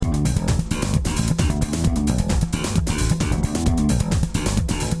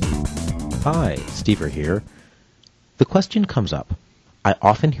Hi, Stever here. The question comes up. I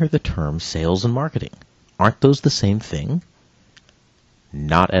often hear the term sales and marketing. Aren't those the same thing?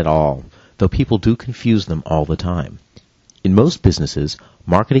 Not at all, though people do confuse them all the time. In most businesses,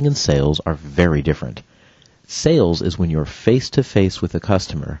 marketing and sales are very different. Sales is when you're face-to-face with a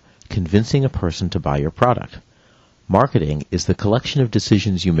customer, convincing a person to buy your product. Marketing is the collection of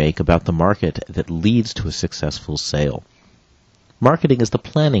decisions you make about the market that leads to a successful sale. Marketing is the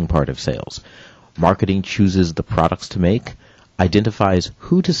planning part of sales. Marketing chooses the products to make, identifies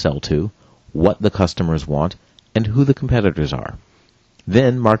who to sell to, what the customers want, and who the competitors are.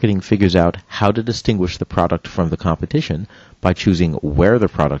 Then marketing figures out how to distinguish the product from the competition by choosing where the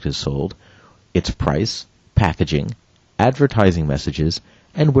product is sold, its price, packaging, advertising messages,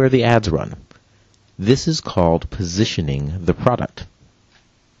 and where the ads run. This is called positioning the product.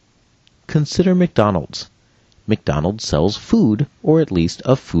 Consider McDonald's. McDonald's sells food, or at least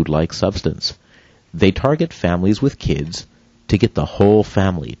a food-like substance. They target families with kids to get the whole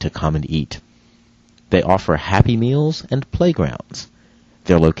family to come and eat. They offer Happy Meals and playgrounds.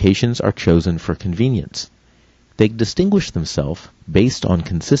 Their locations are chosen for convenience. They distinguish themselves based on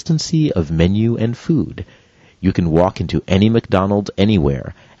consistency of menu and food. You can walk into any McDonald's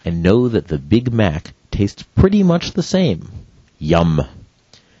anywhere and know that the Big Mac tastes pretty much the same. Yum!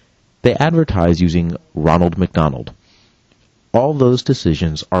 They advertise using Ronald McDonald. All those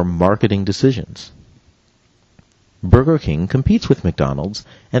decisions are marketing decisions. Burger King competes with McDonald's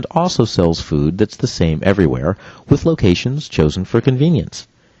and also sells food that's the same everywhere, with locations chosen for convenience.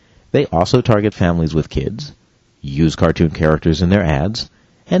 They also target families with kids, use cartoon characters in their ads,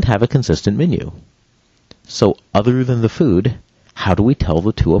 and have a consistent menu. So other than the food, how do we tell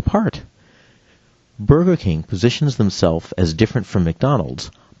the two apart? Burger King positions themselves as different from McDonald's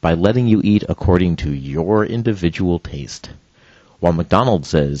by letting you eat according to your individual taste. While McDonald's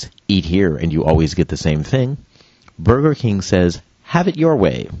says, eat here and you always get the same thing, Burger King says, have it your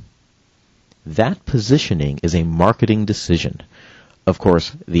way. That positioning is a marketing decision. Of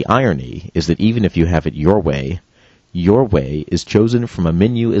course, the irony is that even if you have it your way is chosen from a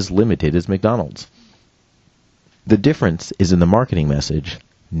menu as limited as McDonald's. The difference is in the marketing message,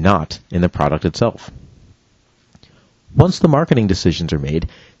 not in the product itself. Once the marketing decisions are made,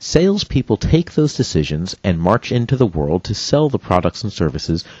 salespeople take those decisions and march into the world to sell the products and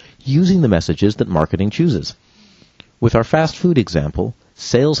services using the messages that marketing chooses. With our fast food example,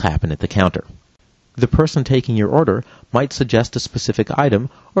 sales happen at the counter. The person taking your order might suggest a specific item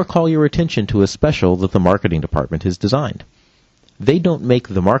or call your attention to a special that the marketing department has designed. They don't make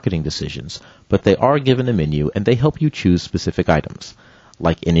the marketing decisions, but they are given a menu and they help you choose specific items.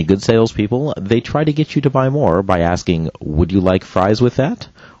 Like any good salespeople, they try to get you to buy more by asking, would you like fries with that?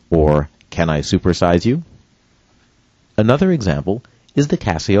 Or, can I supersize you? Another example is the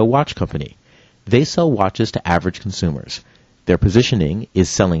Casio Watch Company. They sell watches to average consumers. Their positioning is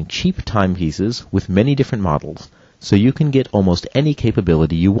selling cheap timepieces with many different models, so you can get almost any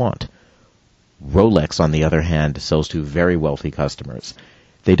capability you want. Rolex, on the other hand, sells to very wealthy customers.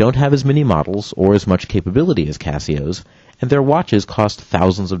 They don't have as many models or as much capability as Casio's, and their watches cost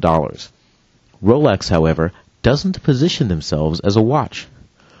thousands of dollars. Rolex, however, doesn't position themselves as a watch.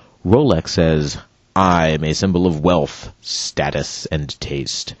 Rolex says, I'm a symbol of wealth, status, and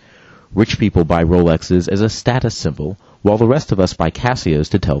taste. Rich people buy Rolexes as a status symbol, while the rest of us buy Casios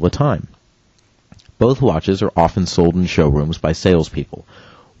to tell the time. Both watches are often sold in showrooms by salespeople.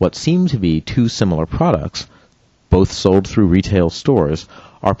 What seem to be two similar products, both sold through retail stores,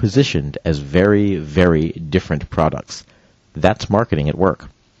 are positioned as very, very different products. That's marketing at work.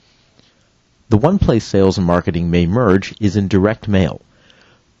 The one place sales and marketing may merge is in direct mail.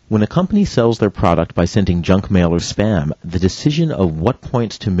 When a company sells their product by sending junk mail or spam, the decision of what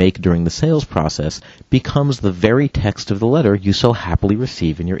points to make during the sales process becomes the very text of the letter you so happily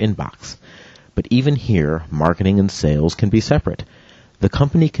receive in your inbox. But even here, marketing and sales can be separate. The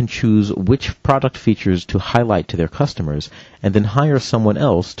company can choose which product features to highlight to their customers and then hire someone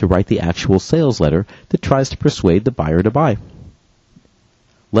else to write the actual sales letter that tries to persuade the buyer to buy.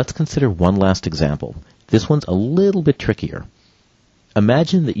 Let's consider one last example. This one's a little bit trickier.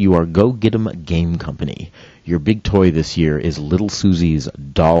 Imagine that you are Go Get 'em Game Company. Your big toy this year is Little Susie's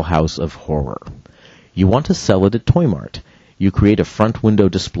Dollhouse of Horror. You want to sell it at Toy Mart. You create a front window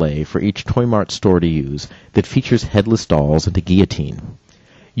display for each Toy Mart store to use that features headless dolls and a guillotine.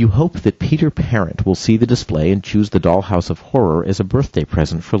 You hope that Peter Parent will see the display and choose the Dollhouse of Horror as a birthday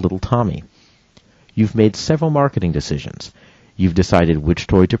present for little Tommy. You've made several marketing decisions. You've decided which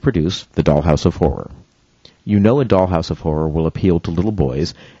toy to produce, the Dollhouse of Horror. You know a Dollhouse of Horror will appeal to little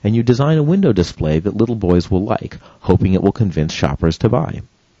boys, and you design a window display that little boys will like, hoping it will convince shoppers to buy.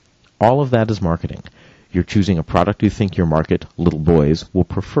 All of that is marketing. You're choosing a product you think your market, little boys, will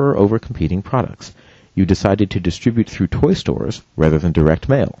prefer over competing products. You decided to distribute through toy stores rather than direct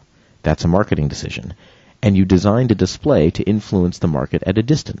mail. That's a marketing decision. And you designed a display to influence the market at a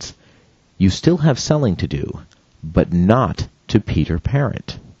distance. You still have selling to do, but not to Peter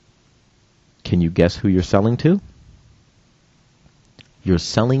Parent. Can you guess who you're selling to? You're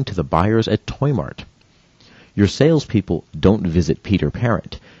selling to the buyers at Toy Mart. Your salespeople don't visit Peter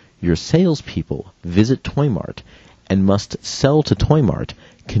Parent. Your salespeople visit Toy Mart and must sell to Toy Mart,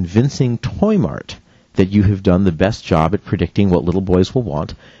 convincing Toy Mart that you have done the best job at predicting what little boys will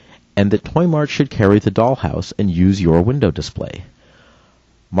want, and that Toy Mart should carry the dollhouse and use your window display.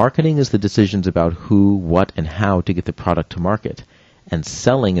 Marketing is the decisions about who, what, and how to get the product to market, and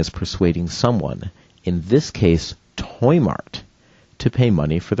selling is persuading someone, in this case Toy Mart, to pay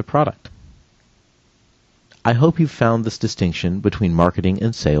money for the product. I hope you found this distinction between marketing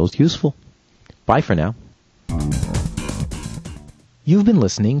and sales useful. Bye for now. You've been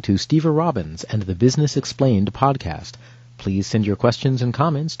listening to Steve Robbins and the Business Explained podcast. Please send your questions and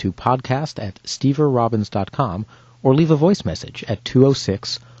comments to podcast@steverrobbins.com or leave a voice message at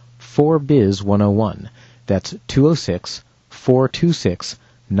 206-4BIZ-101. That's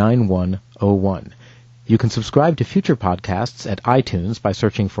 206-426-9101. You can subscribe to future podcasts at iTunes by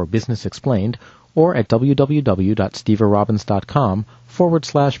searching for Business Explained or at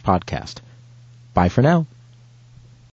www.steverrobbins.com/podcast. Bye for now.